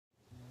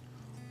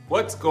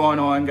What's going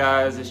on,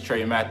 guys? It's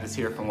Trey Mathis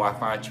here from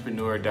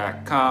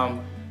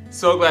WiFi-entrepreneur.com.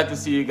 So glad to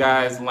see you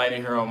guys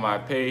landing here on my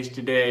page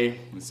today.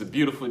 It's a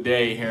beautiful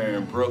day here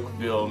in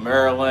Brookville,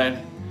 Maryland.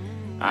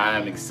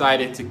 I'm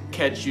excited to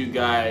catch you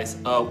guys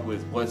up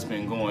with what's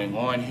been going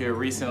on here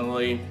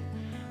recently.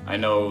 I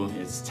know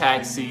it's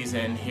tax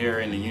season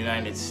here in the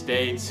United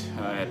States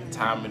at the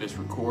time of this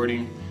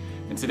recording.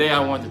 And today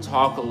I want to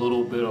talk a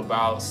little bit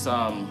about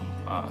some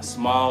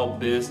small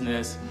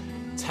business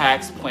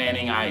tax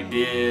planning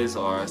ideas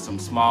or some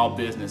small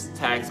business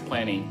tax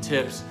planning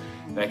tips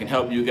that can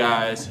help you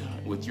guys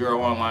with your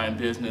online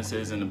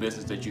businesses and the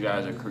business that you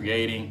guys are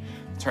creating,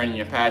 turning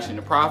your passion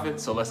to profit.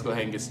 So let's go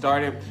ahead and get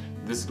started.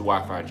 This is the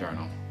Wi-Fi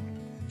Journal.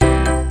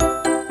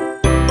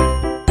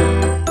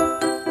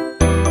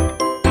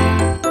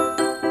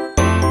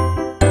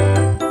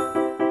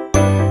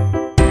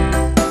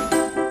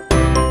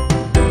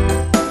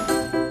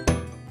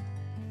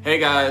 Hey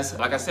guys,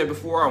 like I said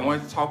before, I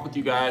wanted to talk with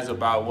you guys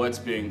about what's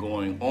been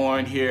going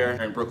on here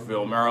in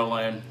Brookville,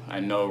 Maryland. I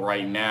know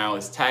right now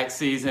it's tax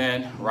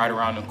season, right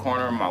around the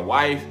corner. My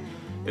wife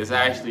is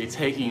actually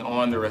taking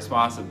on the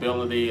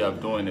responsibility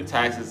of doing the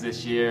taxes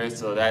this year,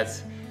 so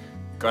that's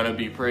gonna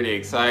be pretty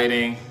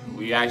exciting.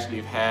 We actually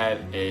have had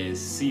a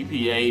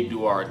CPA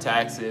do our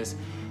taxes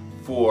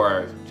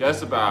for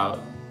just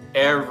about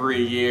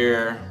every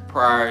year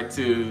prior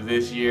to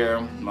this year.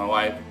 My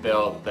wife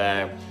felt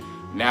that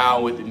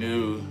now with the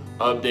new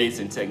updates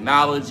in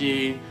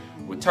technology,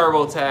 with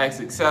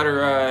TurboTax,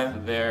 etc.,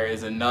 there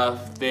is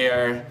enough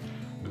there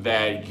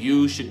that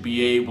you should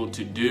be able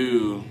to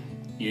do,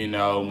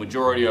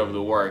 majority of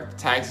the work.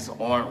 Taxes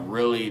aren't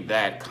really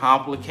that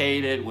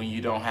complicated when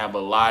you don't have a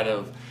lot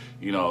of,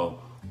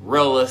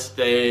 real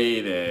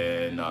estate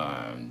and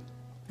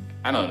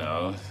I don't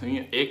know.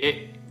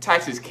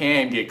 Taxes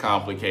can get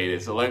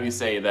complicated, so let me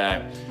say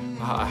that.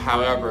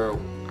 However,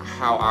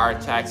 how our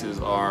taxes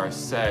are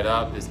set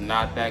up is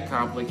not that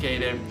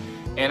complicated.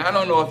 And I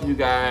don't know if you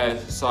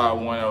guys saw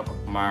one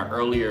of my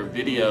earlier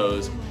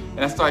videos,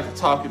 and I started to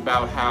talk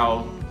about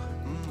how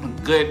a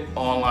good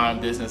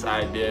online business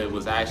I did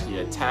was actually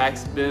a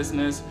tax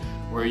business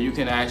where you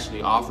can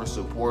actually offer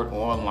support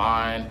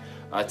online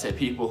to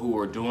people who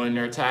are doing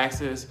their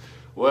taxes.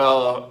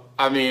 Well,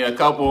 I mean, a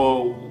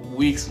couple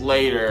weeks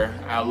later,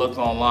 I look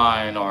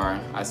online or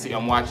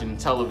I'm watching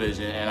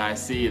television and I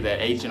see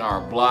that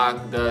H&R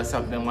Block does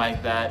something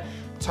like that.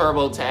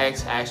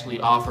 TurboTax actually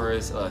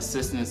offers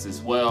assistance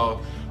as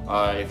well.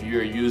 If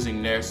you're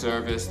using their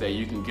service, that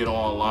you can get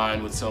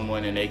online with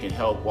someone and they can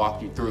help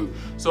walk you through.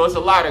 So it's a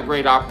lot of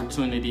great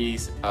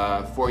opportunities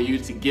for you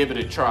to give it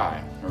a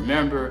try.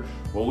 Remember,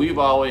 what we've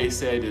always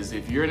said is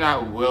if you're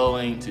not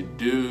willing to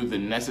do the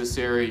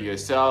necessary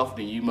yourself,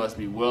 then you must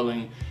be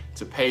willing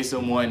to pay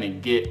someone to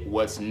get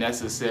what's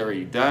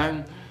necessary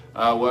done.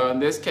 Well, in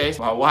this case,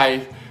 my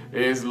wife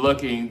is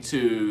looking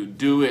to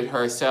do it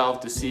herself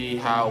to see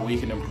how we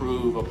can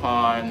improve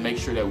upon, make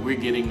sure that we're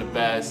getting the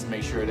best,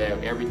 make sure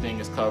that everything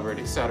is covered,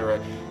 etc.,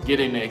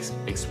 getting the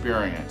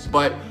experience.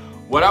 But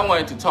what I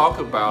wanted to talk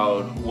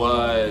about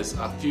was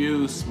a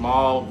few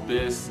small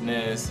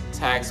business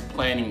tax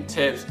planning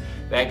tips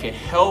that can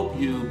help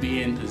you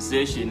be in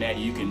position that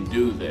you can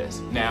do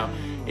this. Now,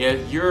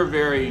 if you're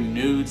very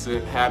new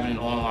to having an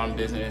online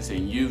business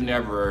and you've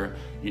never,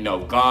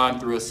 gone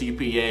through a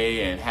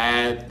CPA and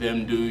had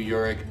them do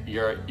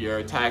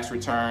your tax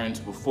returns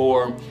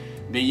before,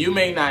 then you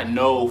may not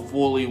know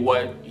fully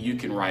what you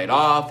can write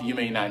off. You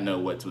may not know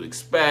what to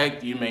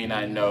expect. You may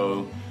not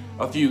know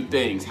a few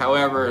things.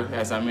 However,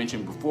 as I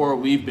mentioned before,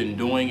 we've been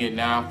doing it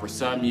now for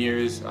some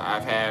years.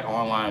 I've had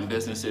online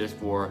businesses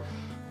for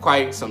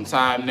quite some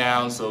time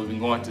now, so we've been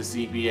going to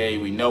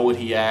CPA. We know what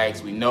he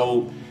asks. We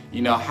know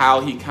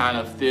how he kind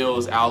of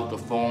fills out the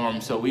form,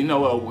 so we know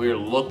what we're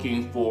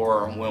looking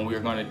for when we're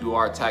going to do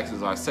our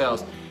taxes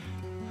ourselves.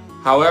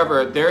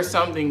 However, there's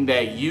something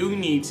that you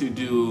need to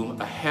do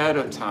ahead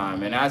of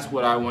time, and that's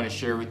what I want to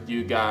share with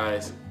you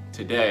guys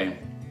today.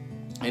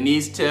 And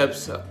these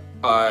tips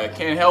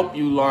can help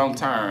you long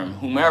term,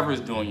 whomever's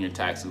doing your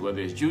taxes,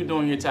 whether it's you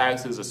doing your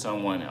taxes or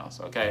someone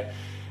else, okay?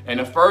 And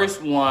the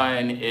first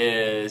one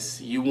is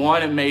you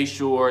want to make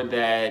sure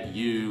that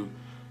you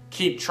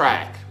keep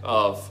track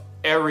of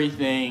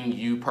everything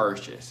you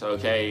purchase,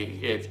 okay?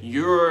 If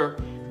you're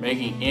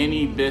making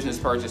any business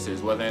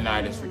purchases, whether or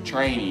not it's for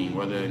training,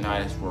 whether or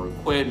not it's for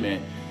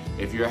equipment,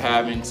 if you're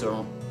having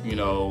to,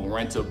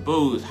 rent a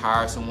booth,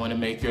 hire someone to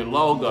make your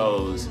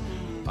logos,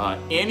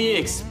 any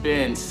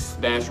expense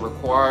that's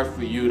required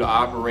for you to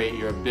operate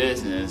your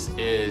business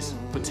is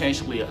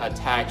potentially a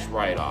tax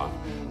write-off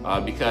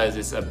because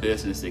it's a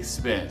business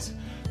expense.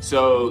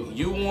 So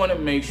you want to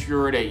make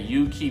sure that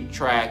you keep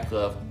track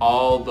of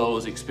all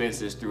those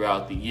expenses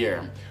throughout the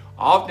year.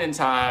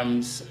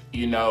 Oftentimes,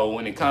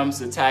 when it comes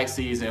to tax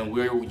season,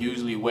 we're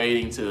usually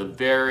waiting to the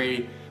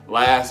very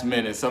last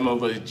minute, some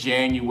of us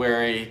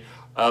January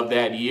of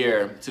that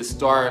year, to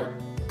start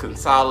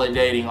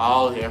consolidating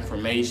all the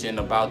information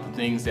about the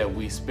things that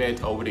we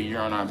spent over the year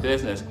on our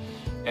business.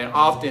 And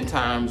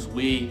oftentimes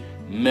we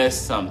miss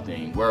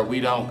something where we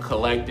don't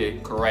collect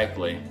it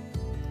correctly.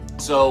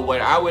 So what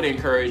I would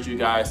encourage you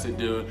guys to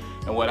do,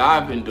 and what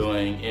I've been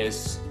doing,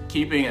 is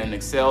keeping an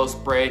Excel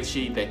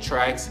spreadsheet that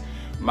tracks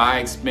my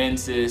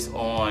expenses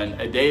on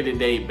a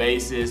day-to-day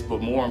basis,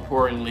 but more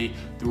importantly,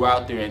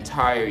 throughout the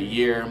entire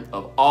year,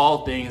 of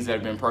all things that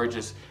have been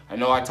purchased. I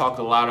know I talk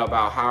a lot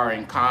about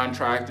hiring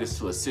contractors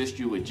to assist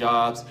you with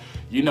jobs.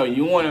 You know,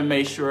 you want to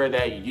make sure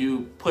that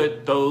you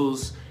put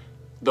those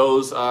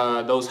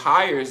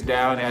hires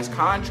down as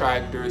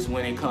contractors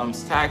when it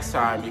comes tax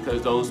time,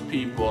 because those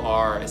people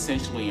are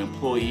essentially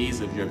employees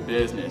of your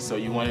business. So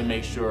you want to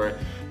make sure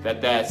that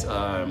that's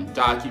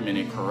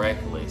documented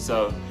correctly.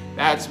 So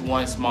that's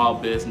one small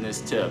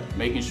business tip,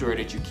 making sure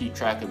that you keep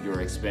track of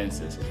your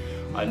expenses.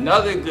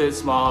 Another good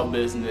small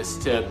business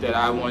tip that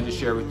I wanted to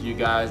share with you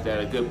guys, that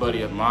a good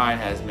buddy of mine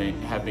have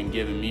been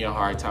giving me a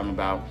hard time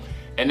about,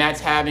 and that's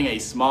having a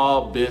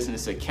small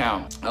business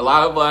account. A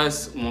lot of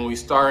us, when we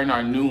start in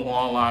our new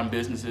online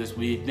businesses,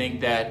 we think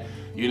that,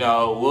 you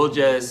know, we'll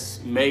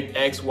just make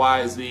X,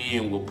 Y, Z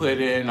and we'll put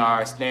in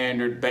our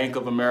standard Bank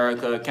of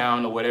America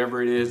account or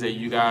whatever it is that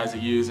you guys are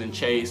using,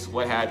 Chase,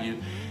 what have you.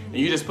 And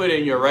you just put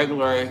in your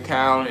regular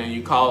account and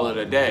you call it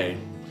a day.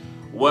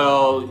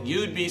 Well,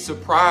 you'd be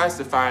surprised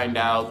to find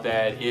out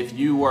that if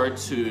you were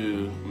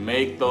to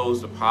make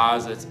those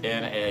deposits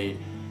in a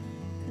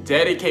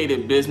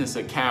dedicated business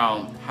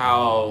account,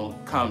 how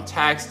come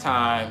tax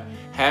time,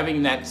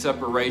 having that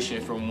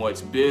separation from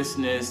what's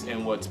business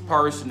and what's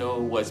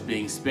personal, what's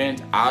being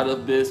spent out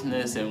of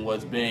business and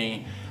what's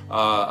being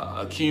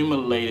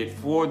accumulated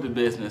for the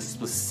business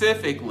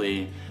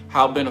specifically,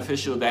 how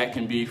beneficial that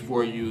can be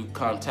for you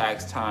come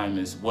tax time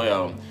as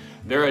well.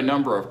 There are a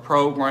number of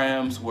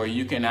programs where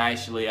you can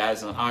actually,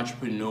 as an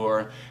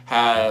entrepreneur,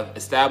 have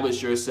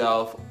established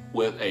yourself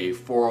with a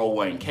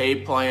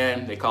 401k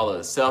plan. They call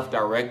it a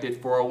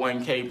self-directed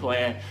 401k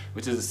plan,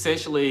 which is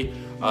essentially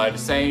the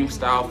same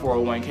style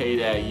 401k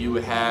that you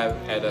would have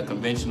at a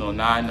conventional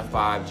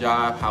 9-to-5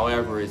 job.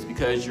 However, it's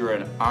because you're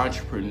an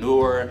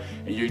entrepreneur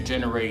and you're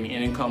generating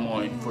income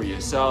for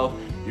yourself,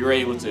 you're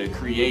able to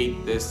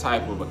create this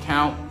type of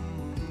account,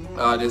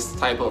 this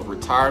type of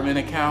retirement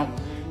account.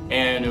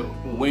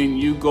 And when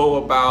you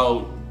go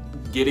about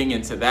getting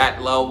into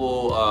that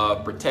level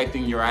of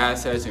protecting your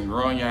assets and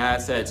growing your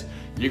assets,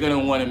 you're going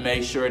to want to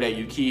make sure that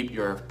you keep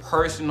your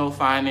personal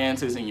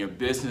finances and your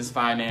business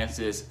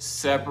finances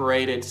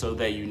separated so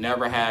that you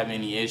never have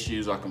any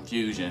issues or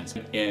confusions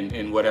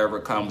in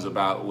whatever comes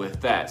about with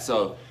that.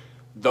 So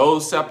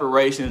those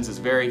separations is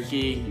very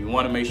key. You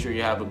want to make sure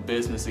you have a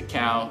business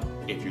account.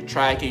 If you're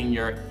tracking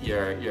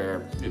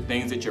the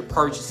things that you're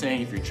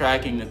purchasing, if you're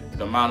tracking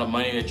the amount of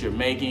money that you're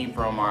making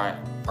from our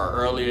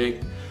earlier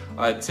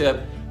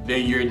tip,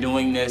 then you're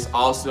doing this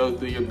also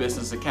through your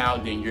business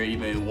account, then you're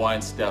even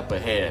one step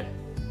ahead.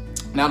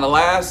 Now, the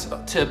last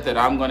tip that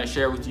I'm going to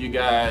share with you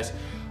guys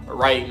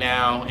right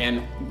now,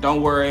 and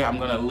don't worry, I'm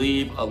going to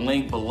leave a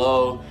link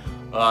below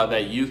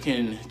that you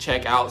can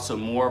check out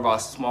some more of our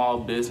small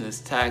business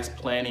tax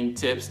planning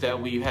tips that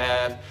we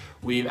have.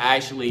 We've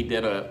actually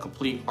did a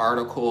complete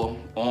article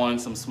on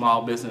some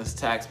small business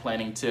tax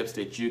planning tips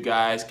that you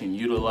guys can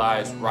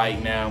utilize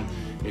right now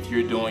if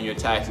you're doing your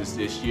taxes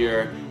this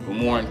year. But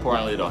more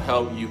importantly, it'll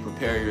help you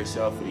prepare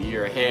yourself for the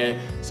year ahead.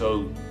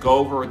 So go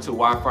over to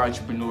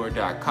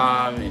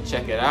WiFientrepreneur.com and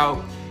check it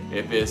out.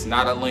 If it's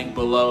not a link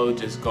below,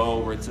 just go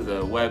over to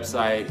the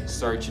website,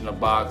 search in the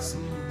box,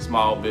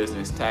 small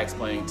business tax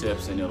planning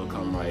tips, and it'll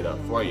come right up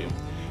for you.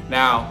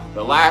 Now,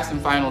 the last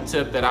and final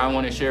tip that I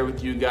want to share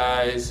with you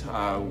guys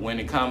when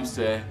it comes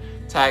to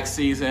tax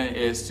season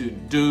is to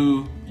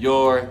do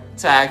your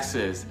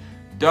taxes.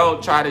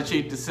 Don't try to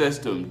cheat the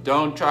system.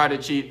 Don't try to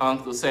cheat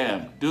Uncle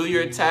Sam. Do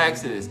your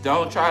taxes.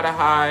 Don't try to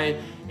hide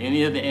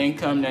any of the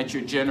income that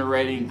you're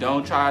generating.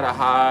 Don't try to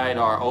hide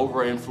or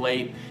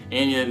overinflate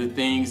any of the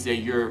things that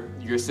you're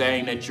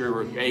saying that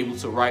you're able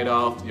to write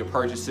off, your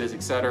purchases,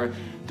 etc.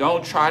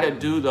 Don't try to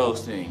do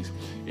those things.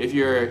 If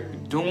you're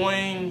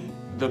doing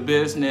the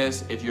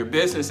business, if your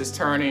business is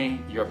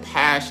turning your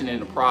passion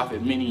into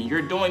profit, meaning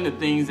you're doing the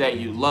things that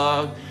you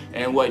love,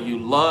 and what you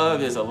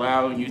love is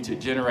allowing you to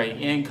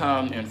generate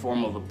income in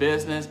form of a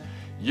business,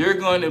 you're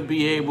going to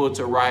be able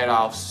to write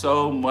off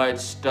so much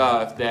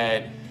stuff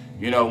that,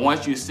 you know,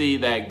 once you see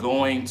that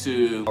going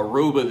to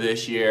Aruba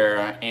this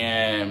year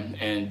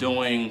and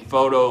doing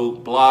photo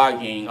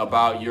blogging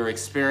about your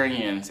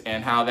experience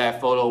and how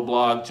that photo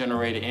blog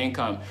generated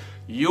income,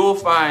 you'll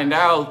find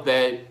out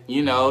that,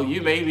 you know,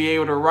 you may be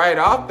able to write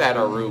off that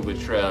Aruba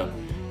trip.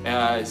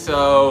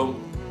 So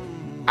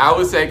I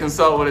would say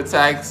consult with a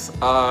tax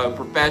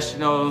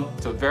professional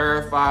to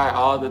verify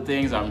all the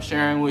things I'm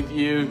sharing with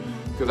you,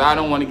 because I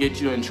don't want to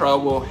get you in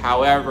trouble.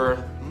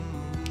 However,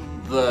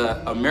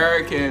 the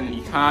American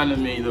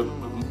economy, the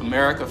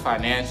American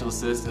financial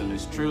system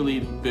is truly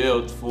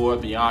built for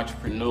the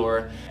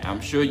entrepreneur. I'm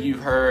sure you've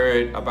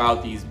heard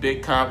about these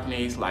big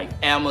companies like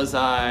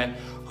Amazon,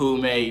 who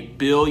made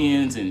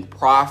billions in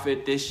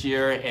profit this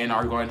year and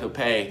are going to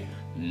pay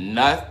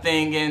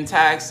nothing in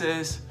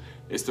taxes.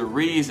 It's the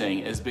reason.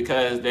 It's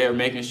because they're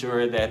making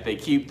sure that they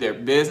keep their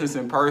business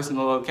and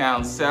personal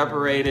accounts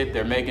separated.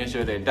 They're making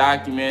sure they're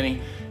documenting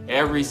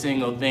every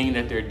single thing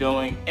that they're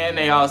doing, and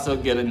they also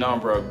get a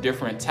number of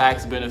different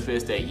tax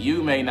benefits that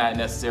you may not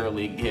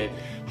necessarily get.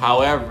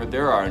 However,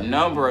 there are a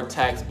number of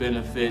tax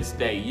benefits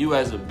that you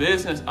as a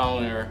business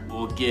owner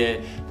will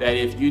get that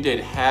if you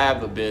didn't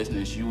have a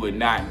business, you would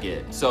not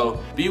get.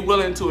 So be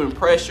willing to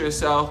impress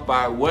yourself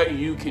by what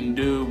you can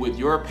do with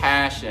your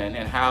passion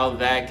and how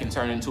that can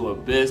turn into a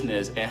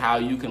business, and how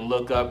you can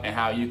look up and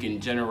how you can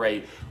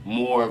generate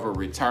more of a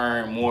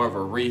return, more of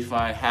a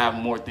refund, have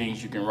more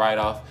things you can write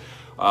off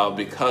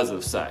because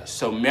of such.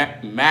 So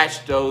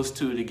match those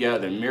two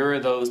together, mirror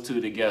those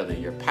two together,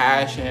 your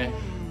passion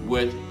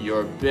with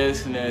your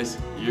business.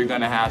 You're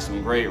gonna have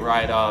some great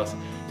write-offs.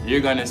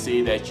 You're gonna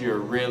see that you're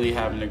really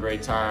having a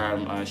great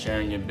time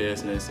sharing your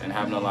business and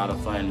having a lot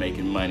of fun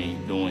making money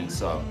doing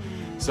so.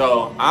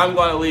 So I'm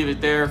gonna leave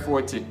it there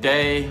for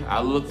today.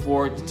 I look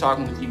forward to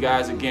talking with you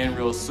guys again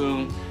real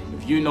soon.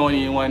 If you know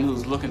anyone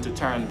who's looking to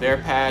turn their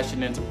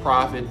passion into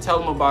profit, tell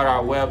them about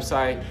our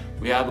website.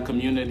 We have a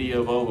community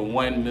of over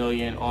 1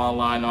 million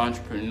online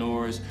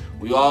entrepreneurs.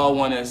 We all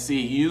want to see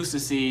you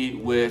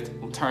succeed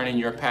with turning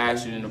your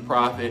passion into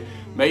profit.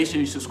 Make sure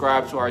you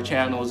subscribe to our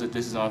channels if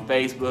this is on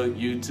Facebook,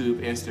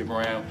 YouTube,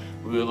 Instagram.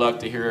 We would love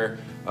to hear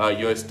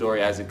your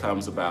story as it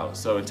comes about.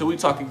 So until we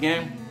talk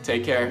again,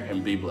 take care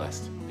and be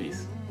blessed.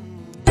 Peace.